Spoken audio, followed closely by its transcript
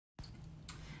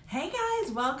Hey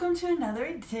guys, welcome to another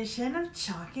edition of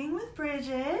Chalking with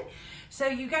Bridgette. So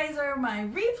you guys are my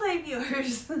replay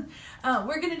viewers.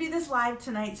 We're going to do this live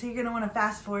tonight, so you're going to want to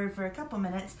fast forward for a couple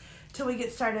minutes till we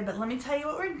get started. But let me tell you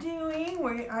what we're doing.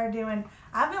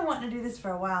 I've been wanting to do this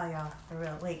for a while, y'all, for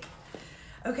real.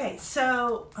 Okay,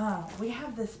 so we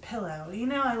have this pillow. You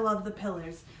know I love the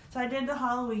pillows. So I did the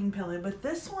Halloween pillow, but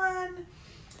this one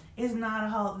is not a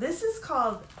Halloween. This is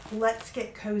called Let's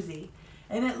Get Cozy.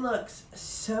 And it looks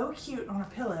so cute on a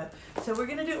pillow. So we're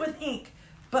gonna do it with ink,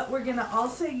 but we're gonna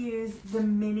also use the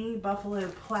mini buffalo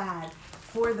plaid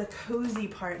for the cozy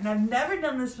part. And I've never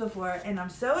done this before, and I'm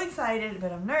so excited,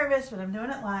 but I'm nervous, but I'm doing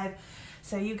it live.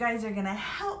 So you guys are gonna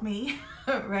help me,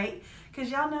 right? Because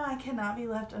y'all know I cannot be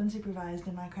left unsupervised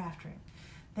in my craft room.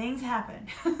 Things happen.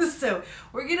 So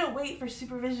we're gonna wait for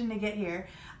supervision to get here.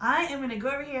 I am gonna go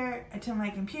over here to my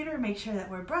computer, make sure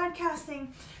that we're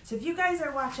broadcasting. So if you guys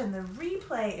are watching the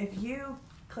replay, if you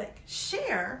click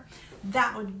share,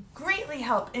 that would greatly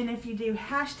help. And if you do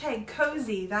hashtag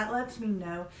cozy, that lets me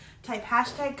know. Type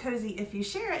hashtag cozy if you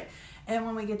share it. And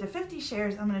when we get to 50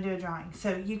 shares, I'm gonna do a drawing.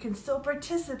 So you can still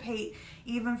participate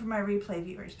even for my replay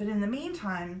viewers. But in the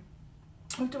meantime,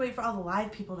 we have to wait for all the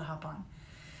live people to hop on.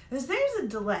 Because there's a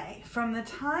delay from the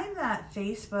time that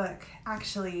Facebook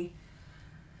actually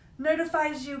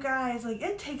notifies you guys. Like,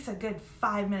 it takes a good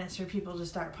 5 minutes for people to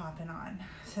start popping on.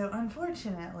 So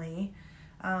unfortunately,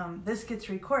 this gets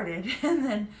recorded and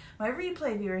then my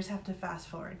replay viewers have to fast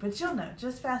forward. But you'll know,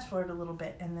 just fast forward a little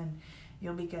bit and then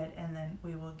you'll be good, and then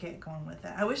we will get going with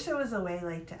it. I wish there was a way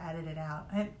to edit it out.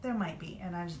 There might be,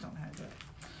 and I just don't know how to do it.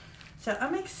 So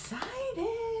I'm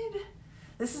excited.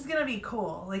 This is gonna be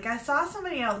cool. Like, I saw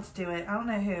somebody else do it. I don't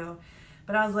know who,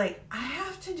 but I was like, I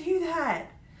have to do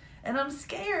that. And I'm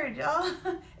scared, y'all.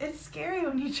 It's scary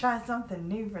when you try something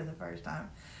new for the first time.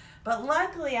 But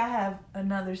luckily I have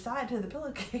another side to the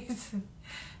pillowcase.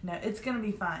 No, it's gonna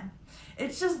be fun.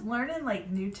 It's just learning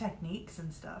like new techniques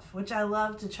and stuff, which I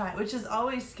love to try, which is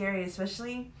always scary,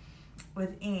 especially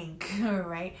with ink,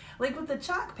 right? Like with the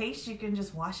chalk paste, you can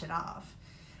just wash it off.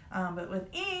 But with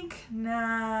ink,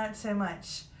 not so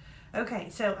much. Okay,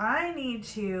 so I need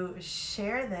to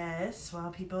share this while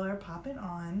people are popping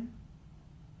on.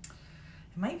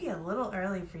 It might be a little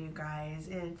early for you guys.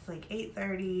 It's like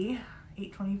 8:30,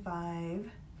 8:25.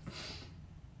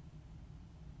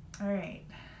 All right,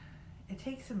 it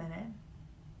takes a minute.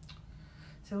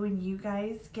 So when you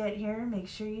guys get here, make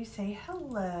sure you say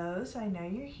hello so I know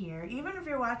you're here. Even if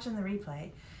you're watching the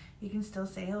replay, you can still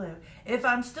say hello. If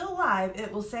I'm still live,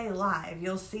 it will say live.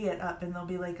 You'll see it up and there'll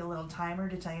be like a little timer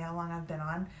to tell you how long I've been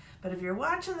on. But if you're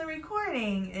watching the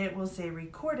recording, it will say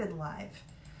recorded live.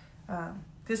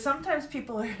 Because sometimes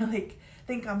people are like,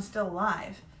 think I'm still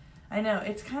live. I know,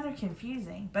 it's kind of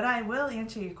confusing, but I will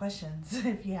answer your questions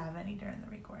if you have any during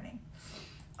the recording.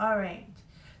 All right,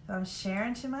 so I'm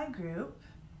sharing to my group.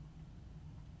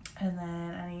 And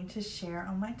then I need to share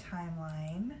on my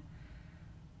timeline.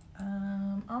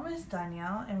 Almost done,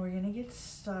 y'all, and we're gonna get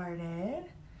started.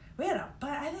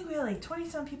 I think we had like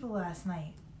 20-some people last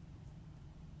night.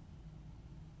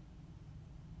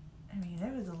 I mean,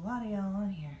 there was a lot of y'all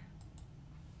on here.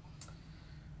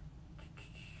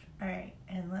 All right,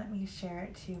 and let me share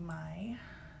it to my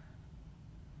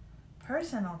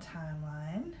personal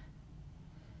timeline.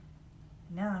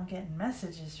 Now I'm getting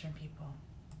messages from people.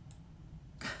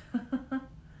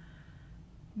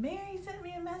 Mary sent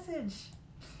me a message.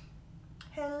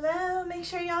 Hello, make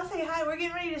sure y'all say hi. We're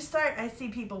getting ready to start. I see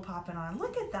people popping on.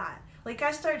 Look at that. Like,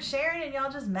 I start sharing and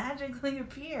y'all just magically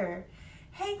appear.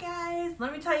 Hey guys,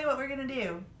 let me tell you what we're gonna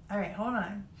do. All right, hold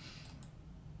on.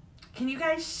 Can you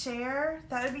guys share?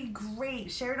 That would be great.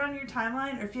 Share it on your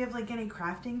timeline, or if you have like any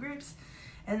crafting groups,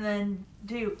 and then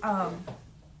do, oh,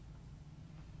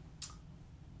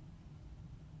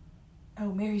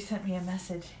 Mary sent me a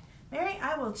message. Mary,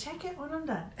 I will check it when I'm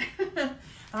done. I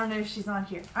don't know if she's on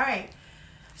here. All right.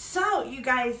 So, you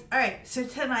guys, all right, so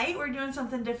tonight we're doing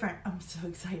something different. I'm so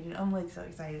excited. I'm like so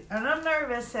excited. And I'm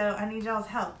nervous, so I need y'all's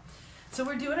help. So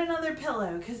we're doing another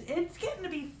pillow because it's getting to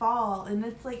be fall and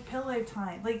it's like pillow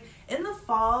time. Like in the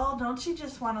fall, don't you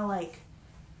just want to like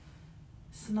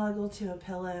snuggle to a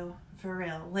pillow for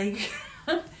real? Like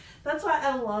that's why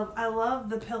I love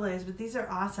the pillows, but these are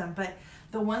awesome. But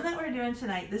the one that we're doing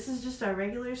tonight, this is just our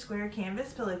regular square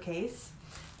canvas pillowcase.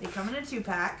 They come in a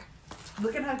 2-pack.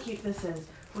 Look at how cute this is.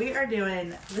 We are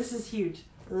doing, this is huge.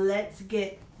 Let's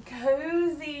get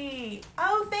cozy.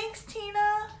 Oh, thanks,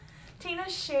 Tina. Tina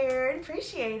shared.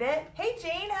 Appreciate it. Hey,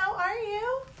 Jane, how are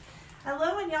you? I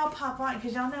love when y'all pop on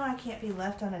because y'all know I can't be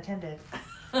left unattended.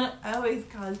 I always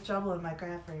cause trouble in my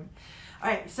craft room. All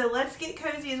right, so let's get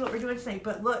cozy is what we're doing tonight.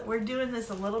 But look, we're doing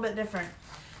this a little bit different.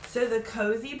 So the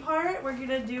cozy part we're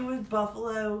gonna do with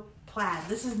buffalo plaid.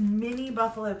 This is mini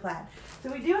buffalo plaid.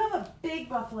 So we do have a big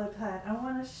buffalo plaid. I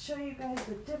want to show you guys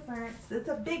the difference. It's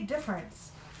a big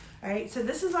difference. All right, so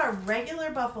this is our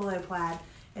regular buffalo plaid,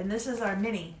 and this is our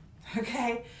mini.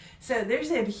 Okay, so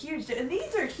there's a huge, and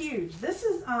these are huge. This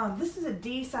is a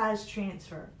D size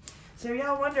transfer. So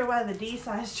y'all wonder why the D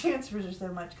size transfers are so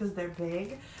much, because they're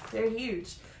big, they're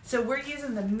huge. So we're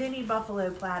using the mini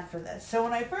buffalo plaid for this. So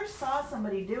when I first saw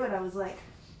somebody do it, I was like,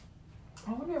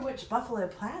 I wonder which buffalo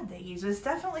plaid they use. It's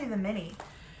definitely the mini.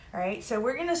 All right, so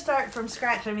we're gonna start from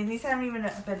scratch. I mean, these haven't even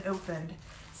been opened.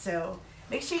 So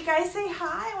make sure you guys say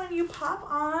hi when you pop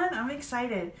on. I'm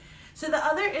excited. So the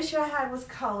other issue I had was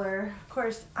color. Of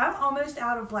course, I'm almost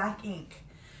out of black ink.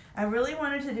 I really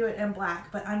wanted to do it in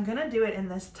black, but I'm gonna do it in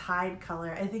this Tide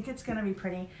color. I think it's gonna be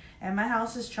pretty, and my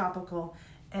house is tropical,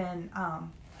 and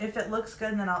if it looks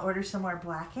good, then I'll order some more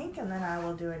black ink, and then I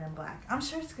will do it in black. I'm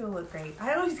sure it's gonna look great.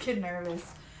 I always get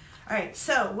nervous. All right,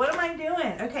 so what am I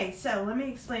doing? Okay, so let me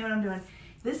explain what I'm doing.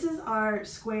 This is our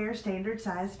square standard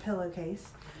size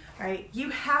pillowcase. All right, you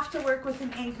have to work with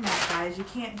an ink mat, guys. You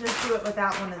can't just do it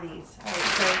without one of these. All right,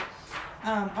 so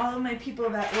all of my people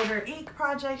that order ink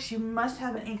projects, you must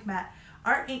have an ink mat.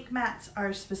 Our ink mats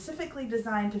are specifically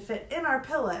designed to fit in our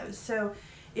pillows. So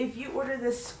if you order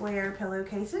this square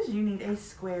pillowcases, you need a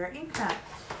square ink mat.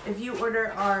 If you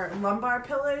order our lumbar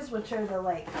pillows, which are the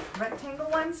like rectangle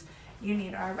ones, you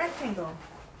need our rectangle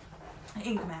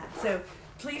ink mat. So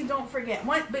please don't forget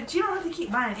one, but you don't have to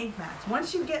keep buying ink mats.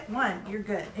 Once you get one, you're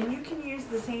good. And you can use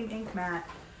the same ink mat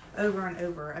over and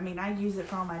over. I mean, I use it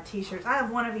for all my t-shirts. I have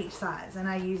one of each size, and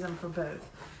I use them for both.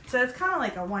 So it's kind of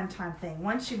like a one-time thing.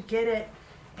 Once you get it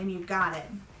and you got it.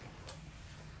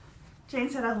 Jane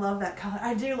said, I love that color.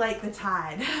 I do like the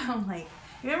Tide. I'm like,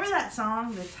 you remember that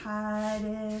song? The tide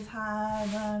is high,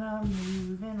 but I'm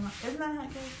moving. Isn't that how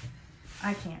it goes?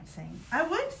 I can't sing. I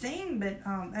would sing, but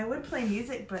I would play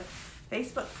music, but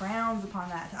Facebook frowns upon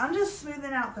that. I'm just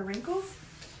smoothing out the wrinkles.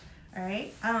 All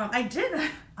right. I did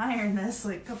iron this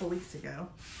like a couple weeks ago,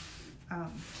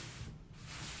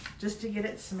 just to get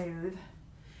it smooth.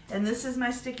 And this is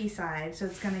my sticky side, so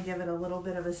it's going to give it a little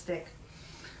bit of a stick.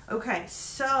 Okay,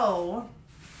 so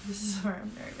this is where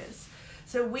I'm nervous.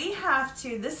 So we have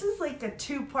to, this is like a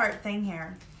two-part thing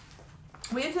here.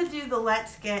 We have to do the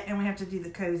let's get, and we have to do the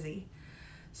cozy.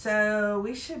 So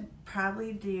we should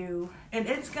probably do, and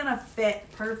it's going to fit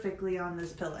perfectly on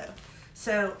this pillow.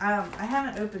 So I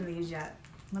haven't opened these yet.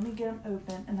 Let me get them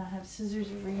open, and I have scissors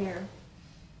over here.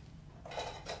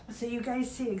 So you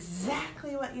guys see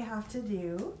exactly what you have to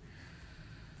do.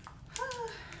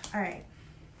 All right,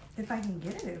 if I can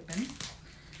get it open.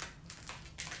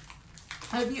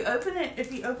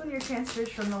 If you open your transfers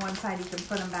from the one side, you can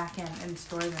put them back in and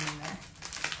store them in there.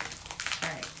 All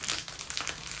right.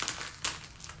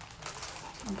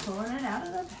 I'm pulling it out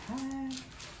of the bag.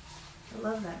 I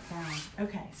love that sound.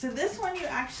 Okay, so this one you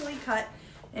actually cut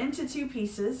into two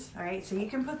pieces. All right, so you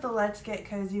can put the Let's Get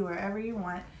Cozy wherever you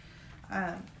want.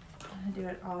 I'm gonna do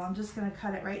it all. I'm just gonna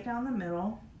cut it right down the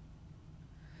middle.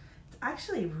 It's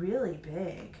actually really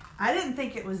big. I didn't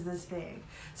think it was this big.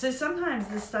 So sometimes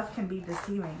this stuff can be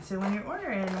deceiving. So when you're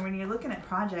ordering and when you're looking at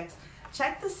projects,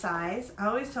 check the size. I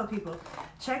always tell people,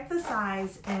 check the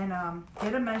size and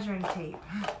get a measuring tape.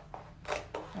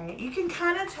 Right. You can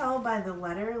kind of tell by the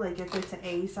letter, like if it's an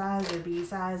A size or B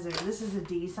size, or this is a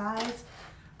D size.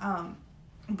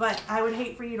 But I would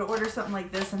hate for you to order something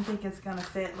like this and think it's going to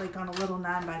fit like on a little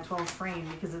 9x12 frame,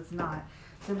 because it's not.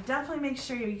 So definitely make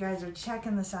sure you guys are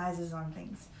checking the sizes on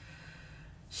things.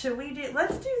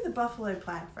 Let's do the buffalo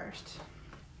plaid first.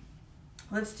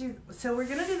 So we're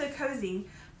going to do the cozy,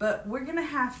 but we're going to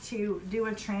have to do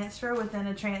a transfer within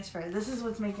a transfer. This is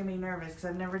what's making me nervous because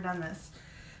I've never done this.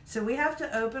 So we have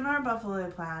to open our buffalo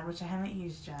plaid, which I haven't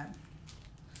used yet.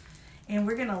 And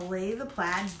we're gonna lay the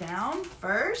plaids down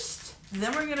first.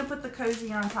 Then we're gonna put the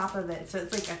cozy on top of it. So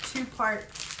it's like a two-part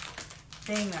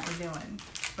thing that we're doing.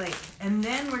 And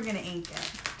then we're gonna ink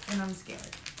it. And I'm scared.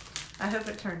 I hope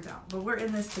it turns out. But we're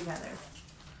in this together,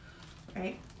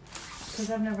 right? Because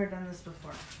I've never done this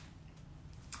before.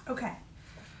 Okay.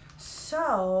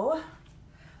 So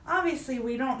obviously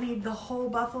we don't need the whole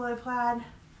buffalo plaid.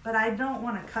 But I don't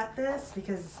want to cut this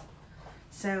because,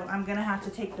 so I'm going to have to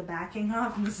take the backing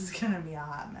off, and this is going to be a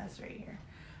hot mess right here.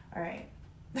 All right.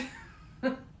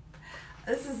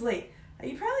 This is like,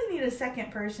 you probably need a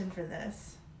second person for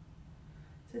this.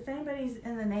 So if anybody's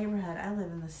in the neighborhood, I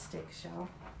live in the sticks, y'all.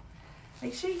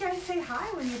 Make sure you guys say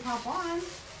hi when you pop on.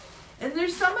 And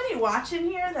there's somebody watching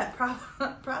here that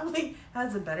probably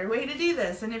has a better way to do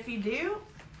this. And if you do,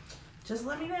 just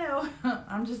let me know.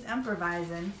 I'm just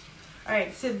improvising. All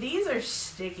right, so these are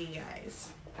sticky, guys.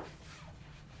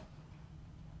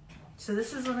 So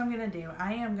this is what I'm gonna do.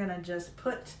 I am gonna just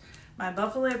put my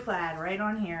buffalo plaid right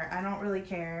on here. I don't really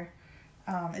care.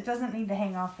 It doesn't need to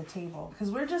hang off the table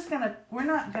because we're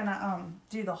not gonna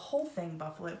do the whole thing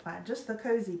buffalo plaid, just the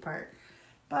cozy part.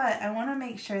 But I want to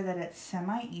make sure that it's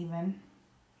semi-even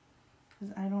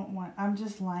because I'm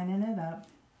just lining it up.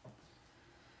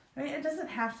 I mean, it doesn't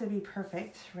have to be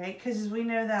perfect, right? Because we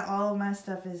know that all of my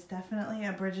stuff is definitely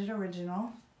a Bridgette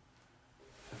original.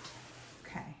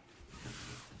 Okay.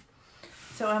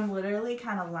 So I'm literally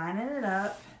kind of lining it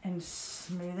up and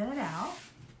smoothing it out.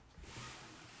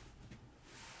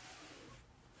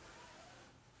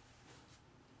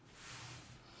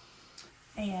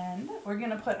 And we're going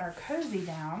to put our cozy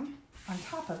down on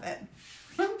top of it.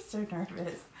 I'm so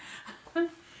nervous.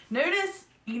 Notice,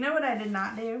 you know what I did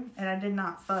not do? And I did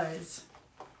not fuzz.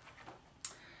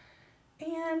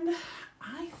 And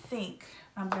I think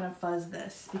I'm going to fuzz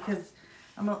this because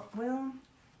well,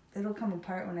 it'll come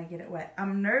apart when I get it wet.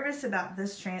 I'm nervous about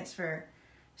this transfer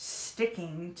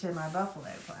sticking to my buffalo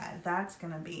plaid. That's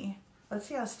going to be, let's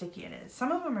see how sticky it is.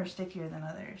 Some of them are stickier than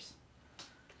others.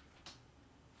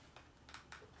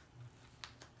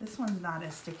 This one's not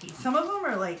as sticky. Some of them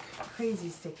are like crazy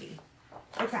sticky.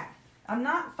 Okay, I'm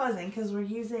not fuzzing because we're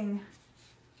using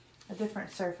a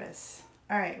different surface.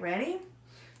 All right, ready?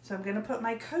 So I'm gonna put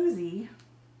my cozy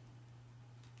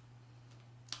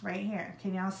right here.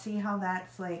 Can y'all see how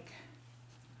that's like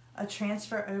a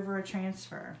transfer over a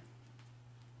transfer?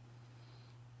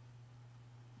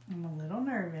 I'm a little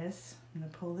nervous. I'm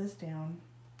gonna pull this down.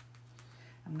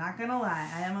 I'm not gonna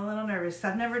lie, I am a little nervous.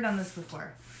 I've never done this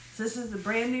before. So this is a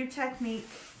brand new technique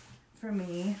for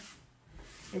me,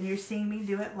 and you're seeing me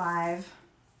do it live.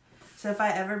 So if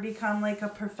I ever become like a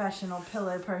professional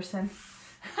pillow person,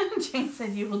 Jane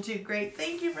said you will do great.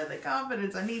 Thank you for the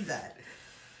confidence. I need that.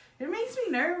 It makes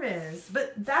me nervous,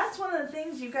 but that's one of the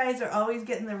things. You guys are always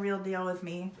getting the real deal with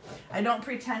me. I don't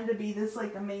pretend to be this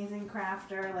like amazing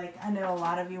crafter like I know a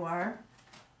lot of you are.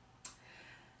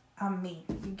 I'm me.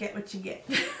 You get what you get.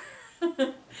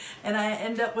 And I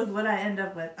end up with what I end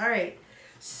up with. All right,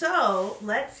 so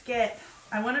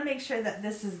I want to make sure that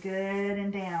this is good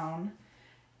and down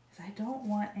because I don't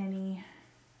want any,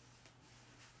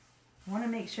 I want to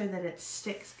make sure that it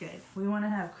sticks good. We want to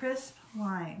have crisp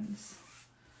lines.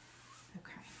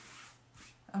 Okay,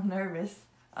 I'm nervous.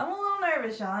 I'm a little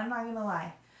nervous, y'all. I'm not going to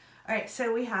lie. All right,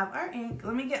 so we have our ink.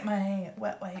 Let me get my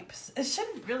wet wipes. It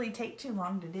shouldn't really take too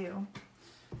long to do.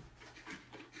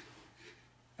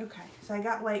 Okay, so I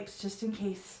got wipes just in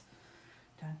case.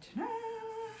 Dun, dun, dun.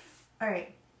 All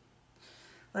right,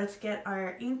 let's get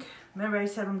our ink. Remember I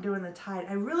said I'm doing the Tide.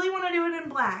 I really want to do it in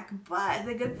black, but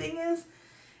the good thing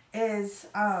is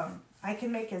I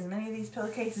can make as many of these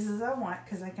pillowcases as I want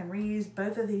because I can reuse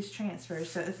both of these transfers,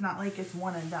 so it's not like it's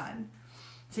one and done.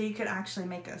 So you could actually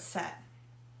make a set.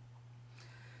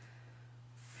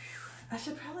 I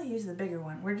should probably use the bigger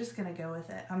one. We're just going to go with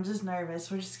it. I'm just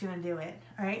nervous. We're just going to do it.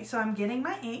 All right, so I'm getting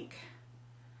my ink.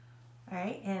 All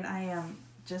right, and I am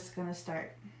just going to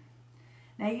start.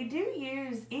 Now you do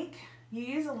use ink. You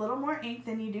use a little more ink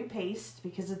than you do paste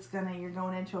because you're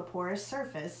going into a porous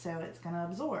surface, so it's going to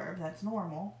absorb. That's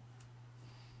normal.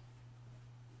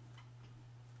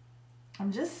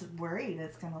 I'm just worried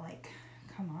it's going to like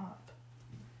come up.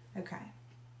 Okay.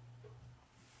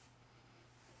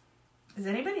 Is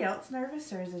anybody else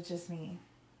nervous or is it just me?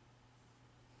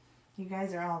 You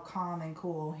guys are all calm and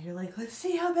cool. You're like, let's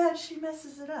see how bad she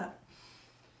messes it up.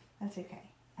 That's okay.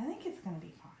 I think it's going to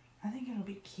be fine. I think it'll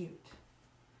be cute.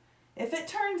 If it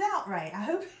turns out right. I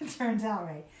hope it turns out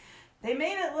right. They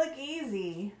made it look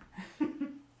easy.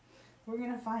 We're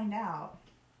going to find out.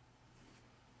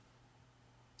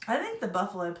 I think the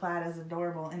buffalo plaid is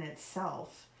adorable in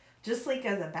itself. Just like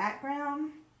as a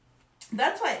background.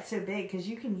 That's why it's so big, because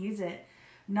you can use it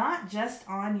not just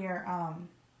on your,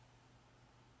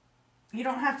 you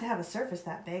don't have to have a surface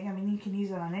that big. I mean, you can use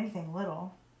it on anything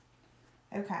little.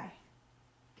 Okay.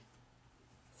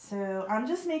 So I'm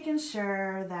just making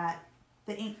sure that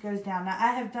the ink goes down. Now,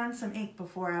 I have done some ink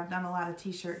before. I've done a lot of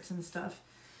t-shirts and stuff.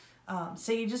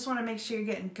 So you just want to make sure you're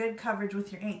getting good coverage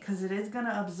with your ink because it is going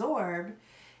to absorb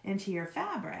into your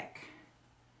fabric.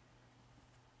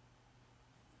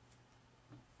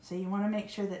 So you want to make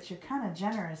sure that you're kind of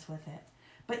generous with it.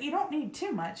 But you don't need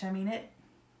too much. I mean,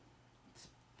 it's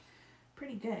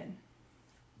pretty good.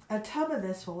 A tub of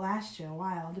this will last you a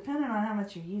while, depending on how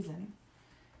much you're using.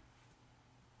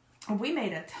 We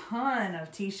made a ton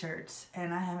of t-shirts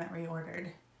and I haven't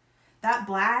reordered. That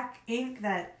black ink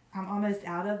that I'm almost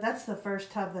out of, that's the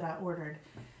first tub that I ordered.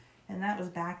 And that was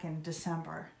back in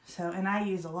December. So, and I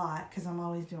use a lot because I'm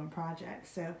always doing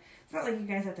projects. So it's not like you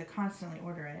guys have to constantly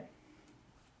order it.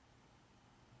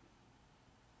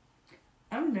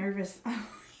 I'm nervous.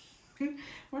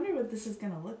 Wonder what this is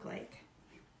going to look like.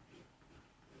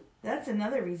 That's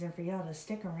another reason for y'all to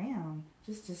stick around.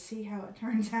 Just to see how it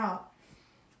turns out.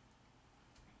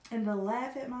 And to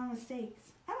laugh at my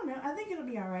mistakes. I don't know. I think it'll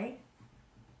be alright.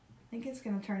 I think it's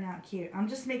going to turn out cute. I'm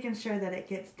just making sure that it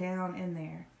gets down in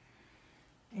there.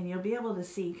 And you'll be able to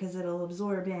see because it'll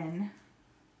absorb in.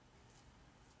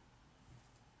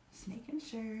 Just making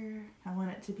sure. I want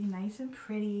it to be nice and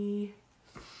pretty.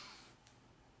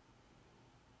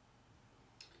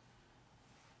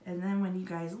 And then when you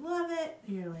guys love it,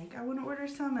 you're like, I want to order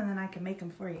some, and then I can make them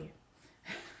for you.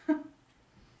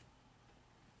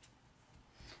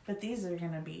 But these are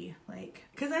going to be like,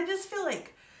 because I just feel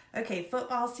like, okay,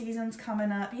 football season's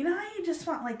coming up. You know how you just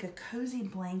want like a cozy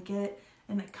blanket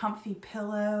and a comfy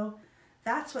pillow?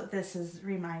 That's what this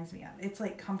reminds me of. It's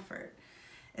like comfort.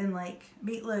 And like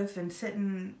meatloaf and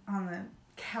sitting on the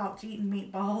couch eating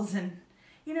meatballs and,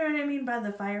 you know what I mean, by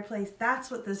the fireplace. That's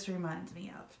what this reminds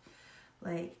me of.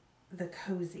 Like the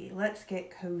cozy. Let's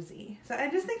get cozy. So I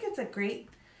just think it's a great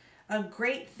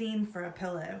theme for a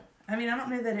pillow. I mean, I don't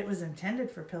know that it was intended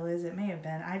for pillows. It may have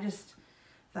been. I just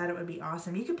thought it would be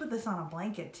awesome. You could put this on a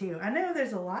blanket too. I know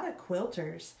there's a lot of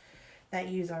quilters that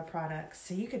use our products.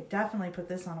 So you could definitely put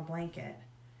this on a blanket,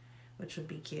 which would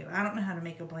be cute. I don't know how to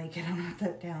make a blanket. I'm not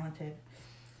that talented.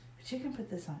 But you can put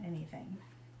this on anything.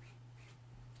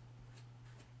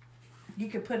 You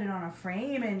could put it on a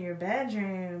frame in your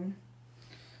bedroom.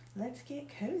 Let's get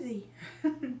cozy.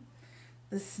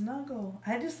 The snuggle.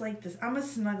 I just like this. I'm a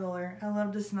snuggler. I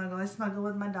love to snuggle. I snuggle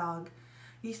with my dog.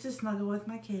 Used to snuggle with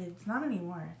my kids. Not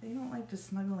anymore. They don't like to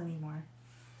snuggle anymore.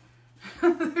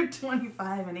 They're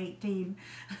 25 and 18.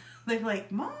 They're like,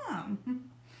 Mom.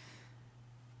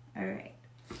 All right.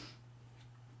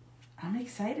 I'm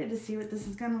excited to see what this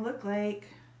is going to look like.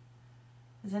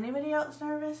 Is anybody else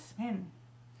nervous? Man,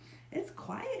 it's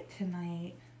quiet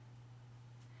tonight.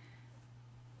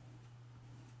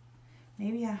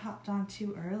 Maybe I hopped on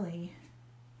too early.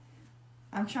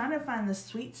 I'm trying to find the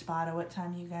sweet spot of what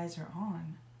time you guys are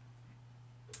on.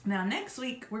 Now, next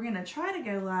week, we're going to try to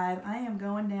go live. I am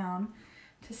going down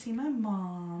to see my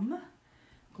mom.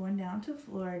 Going down to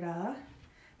Florida.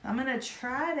 I'm going to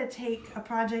try to take a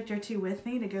project or two with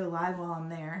me to go live while I'm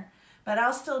there. But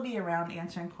I'll still be around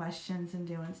answering questions and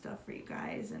doing stuff for you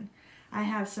guys. And I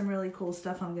have some really cool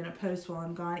stuff I'm going to post while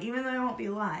I'm gone. Even though I won't be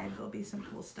live, there'll be some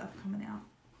cool stuff coming out.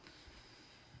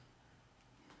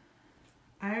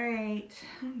 All right,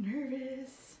 I'm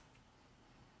nervous.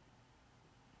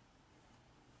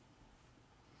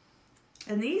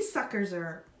 And these suckers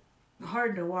are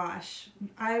hard to wash.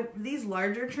 These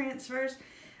larger transfers,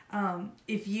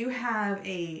 if you have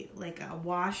a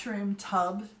washroom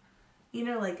tub, you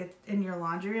know, like in your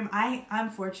laundry room, I'm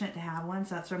fortunate to have one,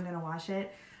 so that's where I'm going to wash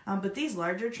it. But these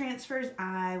larger transfers,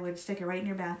 I would stick it right in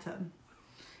your bathtub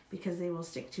because they will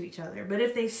stick to each other. But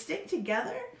if they stick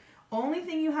together, only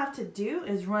thing you have to do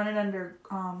is run it under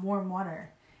warm water,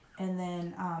 and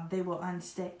then they will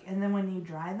unstick. And then when you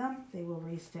dry them, they will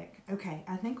re-stick. Okay,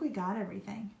 I think we got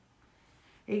everything.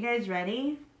 Are you guys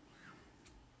ready?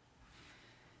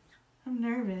 I'm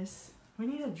nervous. We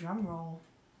need a drum roll.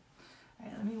 All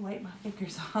right, let me wipe my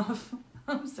fingers off.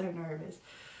 I'm so nervous.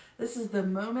 This is the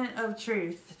moment of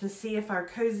truth to see if our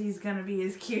cozy is going to be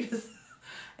as cute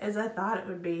as I thought it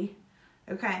would be.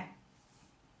 Okay.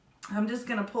 I'm just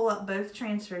going to pull up both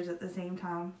transfers at the same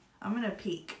time. I'm going to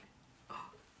peek.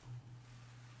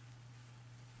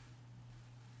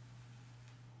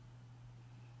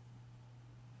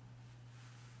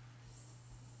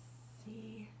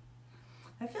 See.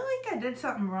 I feel like I did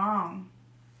something wrong.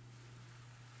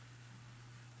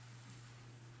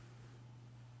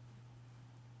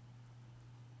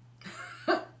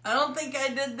 I don't think I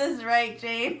did this right,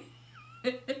 Jane.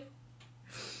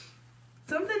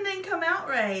 Something didn't come out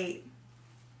right.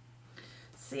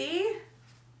 See?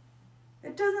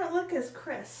 It doesn't look as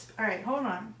crisp. All right, hold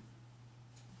on.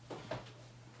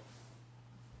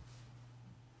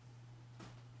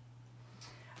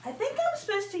 I think I'm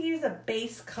supposed to use a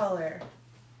base color.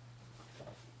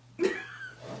 All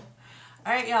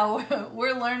right, y'all,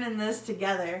 we're learning this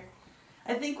together.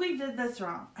 I think we did this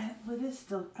wrong. It is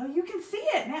still, oh, you can see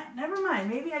it now. Never mind.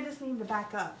 Maybe I just need to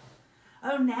back up.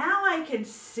 Oh, now I can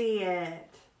see it.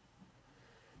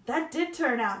 That did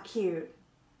turn out cute.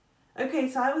 Okay,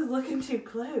 so I was looking too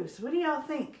close. What do y'all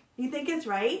think? You think it's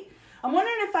right? I'm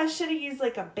wondering if I should have used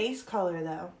like a base color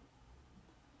though.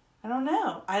 I don't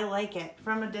know. I like it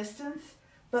from a distance,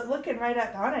 but looking right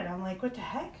up on it, I'm like, what the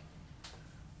heck?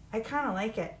 I kind of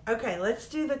like it. Okay, let's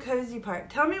do the cozy part.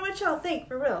 Tell me what y'all think,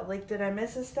 for real. Like, did I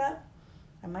miss a step?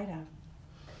 I might have.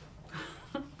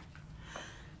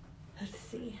 Let's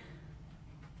see.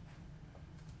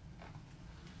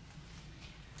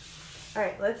 All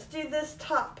right, let's do this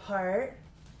top part.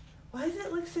 Why does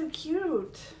it look so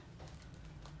cute?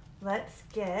 Let's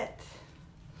get...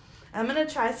 I'm going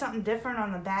to try something different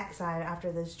on the back side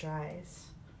after this dries.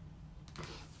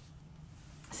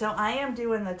 So I am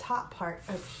doing the top part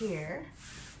up here.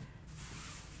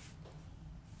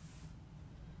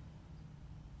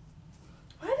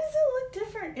 Why does it look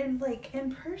different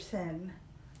in person?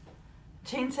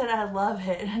 Jane said, I love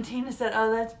it. And Tina said,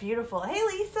 oh, that's beautiful. Hey,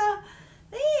 Lisa.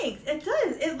 Thanks. It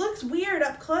does. It looks weird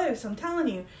up close, I'm telling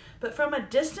you. But from a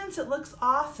distance, it looks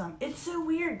awesome. It's so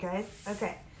weird, guys.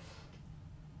 Okay.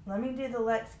 Let me do the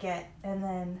let's get, and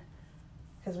then,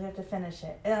 because we have to finish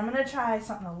it. And I'm going to try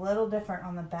something a little different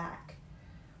on the back.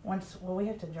 Well, we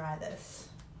have to dry this.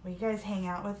 Will you guys hang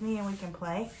out with me and we can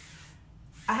play?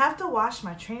 I have to wash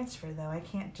my transfer, though. I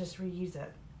can't just reuse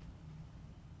it.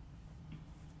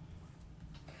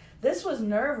 This was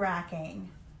nerve-wracking.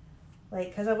 Like,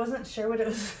 because I wasn't sure what it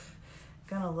was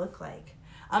going to look like.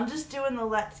 I'm just doing the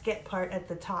let's get part at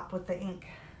the top with the ink.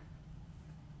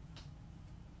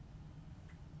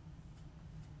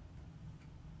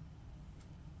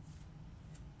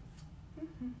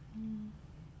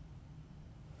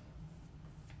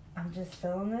 I'm just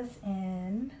filling this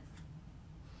in.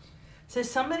 So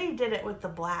somebody did it with the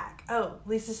black. Oh,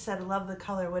 Lisa said, I love the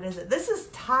color. What is it? This is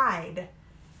Tide.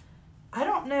 I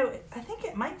don't know. I think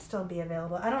it might still be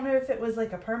available. I don't know if it was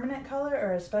like a permanent color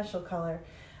or a special color.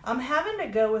 I'm having to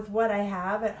go with what I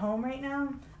have at home right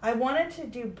now. I wanted to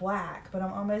do black, but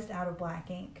I'm almost out of black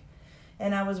ink.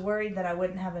 And I was worried that I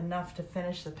wouldn't have enough to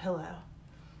finish the pillow.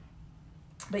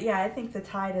 But yeah, I think the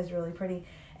Tide is really pretty.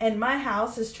 And my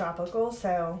house is tropical,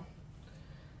 so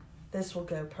this will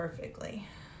go perfectly.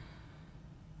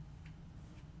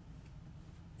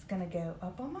 It's gonna go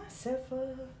up on my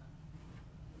sofa.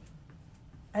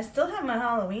 I still have my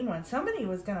Halloween one. Somebody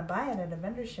was gonna buy it at a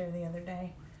vendor show the other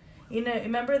day. You know,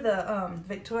 remember the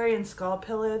Victorian skull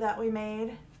pillow that we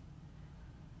made?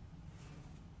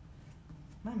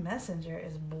 My messenger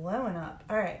is blowing up.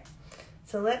 All right,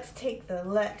 so let's take the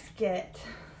let's get.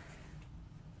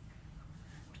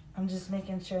 I'm just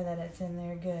making sure that it's in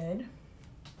there good.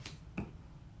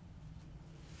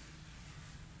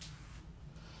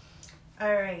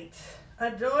 All right,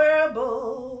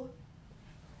 adorable.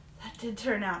 That did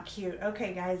turn out cute.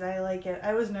 Okay, guys, I like it.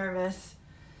 I was nervous.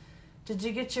 Did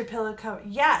you get your pillow cover?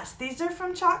 Yes, these are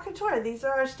from Chalk Couture. These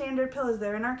are our standard pillows.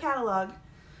 They're in our catalog.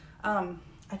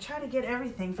 I try to get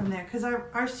everything from there because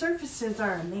our surfaces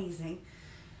are amazing.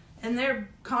 And they're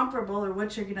comparable or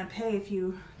what you're going to pay if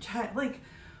you try. Like,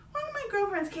 one of my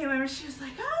girlfriends came over, she was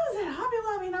like, I was at Hobby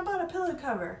Lobby and I bought a pillow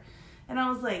cover. And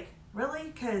I was like,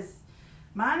 really? Because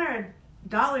mine are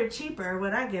 $1 cheaper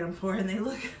what I get them for. And they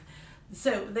look,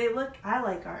 I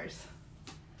like ours.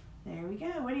 There we go.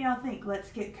 What do y'all think?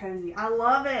 Let's get cozy. I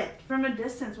love it. From a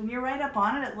distance, when you're right up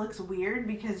on it, it looks weird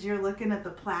because you're looking at the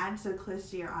plaid so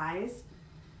close to your eyes.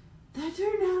 That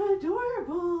turned out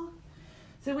adorable.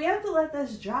 So we have to let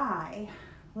this dry.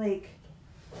 Like,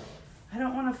 I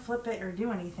don't want to flip it or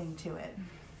do anything to it.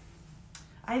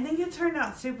 I think it turned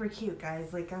out super cute,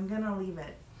 guys. Like, I'm going to leave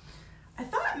it. I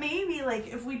thought maybe, like,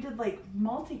 if we did, like,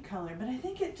 multicolor, but I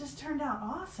think it just turned out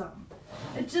awesome.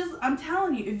 It just, I'm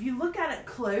telling you, if you look at it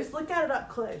close, look at it up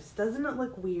close. Doesn't it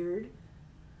look weird?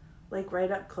 Like,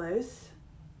 right up close?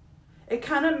 It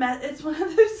kind of, it's one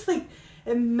of those, like,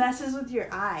 it messes with your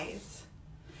eyes.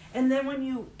 And then when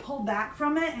you pull back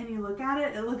from it and you look at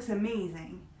it, it looks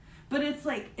amazing. But it's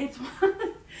like, it's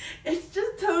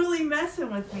just totally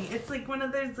messing with me. It's like one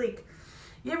of those, like,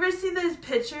 you ever see those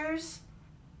pictures?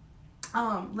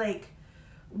 Like,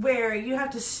 where you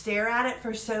have to stare at it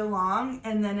for so long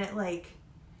and then it, like,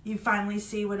 you finally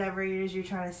see whatever it is you're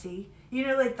trying to see. You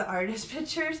know, like the artist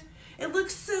pictures? It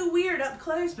looks so weird up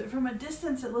close, but from a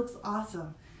distance it looks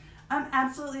awesome. I'm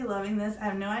absolutely loving this. I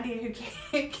have no idea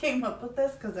who came up with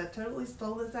this because I totally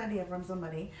stole this idea from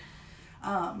somebody.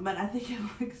 But I think it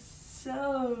looks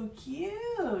so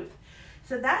cute.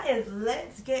 So that is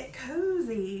Let's Get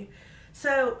Cozy.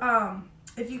 So,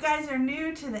 if you guys are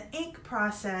new to the ink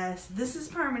process, this is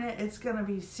permanent. It's going to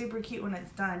be super cute when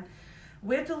it's done.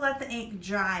 We have to let the ink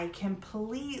dry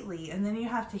completely, and then you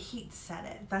have to heat set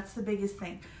it. That's the biggest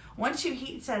thing. Once you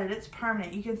heat set it, it's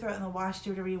permanent. You can throw it in the wash,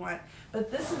 do whatever you want.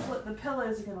 But this is what the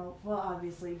pillows are gonna, well,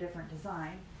 obviously different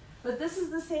design. But this is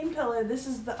the same pillow. This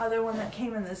is the other one that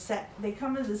came in the set. They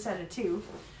come as a set of 2.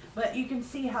 But you can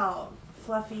see how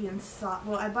fluffy and soft.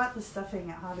 Well, I bought the stuffing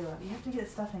at Hobby Lobby. You have to get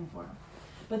stuffing for them.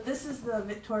 But this is the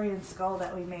Victorian skull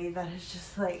that we made that is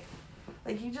just like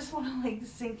you just want to like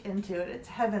sink into it. It's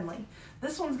heavenly.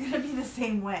 This one's going to be the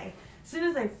same way as soon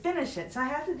as I finish it. So I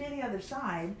have to do the other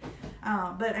side.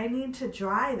 But I need to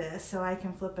dry this so I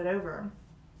can flip it over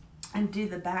and do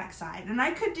the back side. And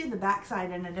I could do the back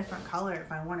side in a different color if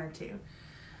I wanted to.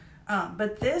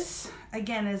 But this,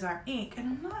 again, is our ink. And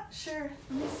I'm not sure.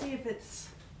 Let me see if it's...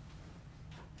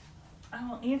 I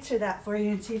will answer that for you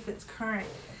and see if it's current.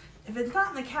 If it's not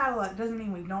in the catalog, it doesn't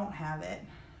mean we don't have it.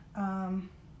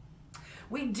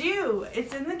 We do.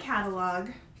 It's in the catalog.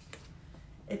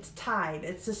 It's Tide.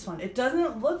 It's this one. It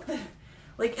doesn't look...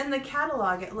 like in the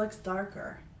catalog, it looks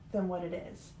darker than what it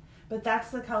is. But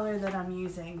that's the color that I'm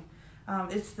using.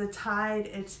 It's the Tide.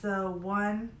 It's the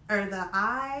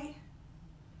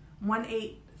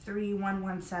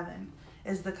I-183-117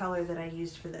 is the color that I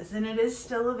used for this. And it is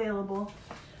still available.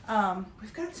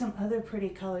 We've got some other pretty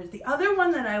colors. The other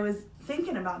one that I was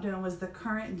thinking about doing was the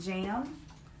Current Jam.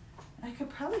 I could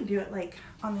probably do it like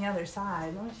on the other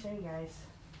side. Let me show you guys.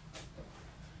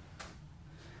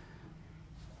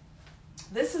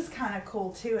 This is kind of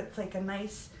cool too. It's like a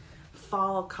nice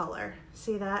fall color.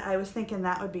 See that? I was thinking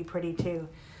that would be pretty too.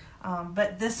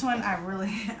 But this one, I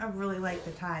really like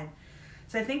the Tide.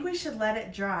 So I think we should let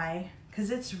it dry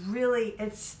because it's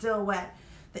still wet.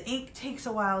 The ink takes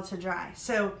a while to dry.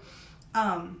 So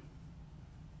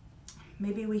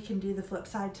maybe we can do the flip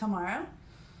side tomorrow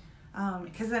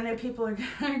because I know people are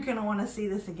going to want to see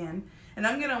this again. And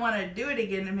I'm going to want to do it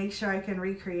again to make sure I can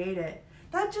recreate it.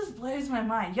 That just blows my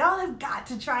mind. Y'all have got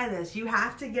to try this. You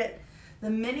have to get the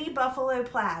mini buffalo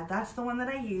plaid. That's the one that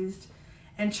I used.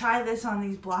 And try this on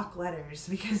these block letters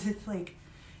because it's like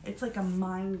a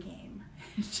mind game.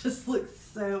 It just looks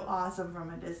so awesome from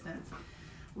a distance.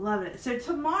 Love it. So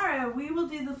tomorrow we will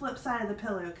do the flip side of the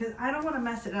pillow because I don't want to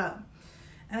mess it up.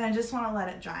 And I just want to let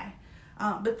it dry.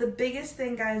 But the biggest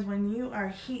thing, guys, when you are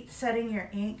heat setting your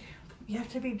ink, you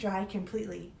have to be dry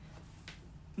completely.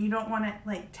 You don't want it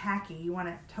like tacky. You want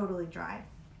it totally dry.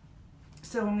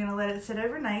 So I'm going to let it sit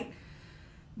overnight,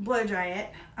 blow dry it,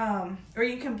 or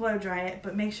you can blow dry it,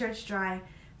 but make sure it's dry.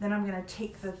 Then I'm going to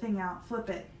take the thing out, flip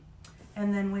it,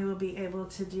 and then we will be able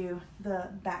to do the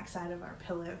back side of our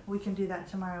pillow. We can do that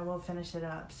tomorrow. We'll finish it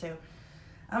up. So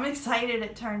I'm excited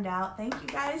it turned out. Thank you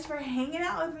guys for hanging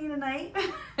out with me tonight.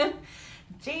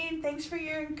 Jane, thanks for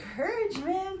your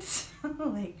encouragement.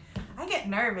 Like, I get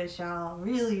nervous, y'all.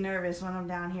 Really nervous when I'm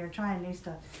down here trying new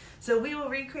stuff. So we will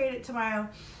recreate it tomorrow.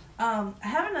 I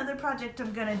have another project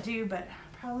I'm going to do, but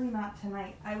probably not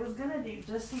tonight. I was going to do,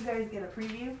 just so you guys get a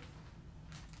preview.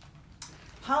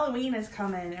 Halloween is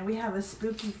coming, and we have a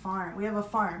spooky farm. We have a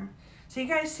farm. So you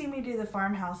guys see me do the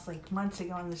farmhouse like months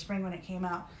ago in the spring when it came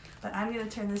out. But I'm going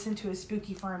to turn this into a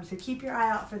spooky farm. So keep your eye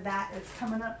out for that. It's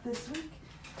coming up this week.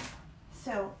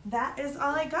 So that is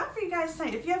all I got for you guys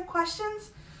tonight. If you have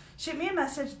questions, shoot me a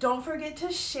message. Don't forget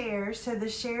to share. So the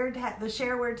share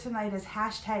word tonight is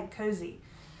 #cozy.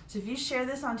 So if you share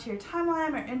this onto your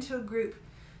timeline or into a group,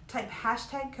 type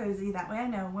 #cozy. That way I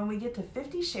know when we get to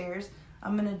 50 shares,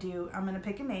 I'm gonna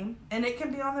pick a name, and it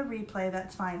can be on the replay.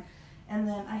 That's fine. And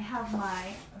then I have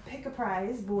my pick a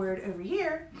prize board over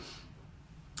here,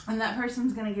 and that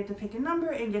person's gonna get to pick a number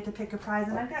and get to pick a prize.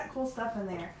 And I've got cool stuff in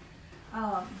there.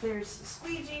 There's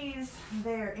squeegees,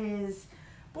 there is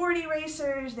board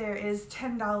erasers, there is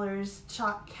 $10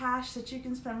 chalk cash that you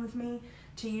can spend with me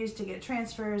to use to get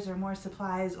transfers or more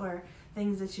supplies or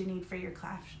things that you need for your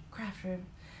craft room.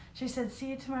 She said,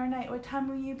 see you tomorrow night. What time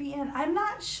will you be in? I'm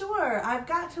not sure. I've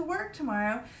got to work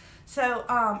tomorrow. So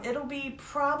it'll be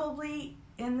probably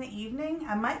in the evening.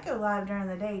 I might go live during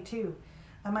the day too.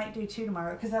 I might do 2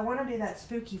 tomorrow because I want to do that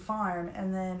spooky farm,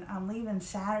 and then I'm leaving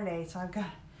Saturday, so I've got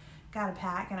to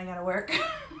pack and I got to work.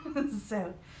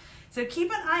 So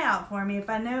keep an eye out for me. If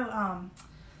I know,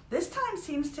 this time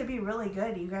seems to be really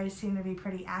good. You guys seem to be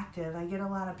pretty active. I get a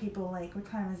lot of people like, what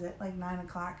time is it? Like 9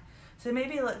 o'clock. So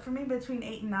maybe look for me between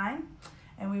 8 and 9,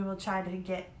 and we will try to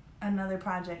get another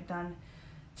project done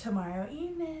tomorrow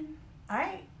evening. All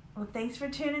right. Well, thanks for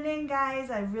tuning in, guys.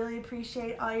 I really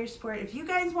appreciate all your support. If you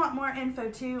guys want more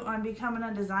info, too, on becoming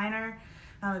a designer,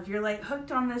 if you're, like,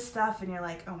 hooked on this stuff and you're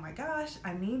like, oh, my gosh,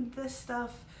 I need this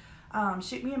stuff,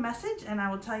 shoot me a message, and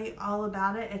I will tell you all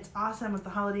about it. It's awesome. With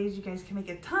the holidays, you guys can make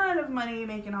a ton of money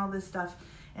making all this stuff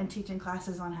and teaching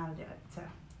classes on how to do it. So,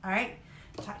 all right.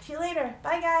 Talk to you later.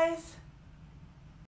 Bye, guys.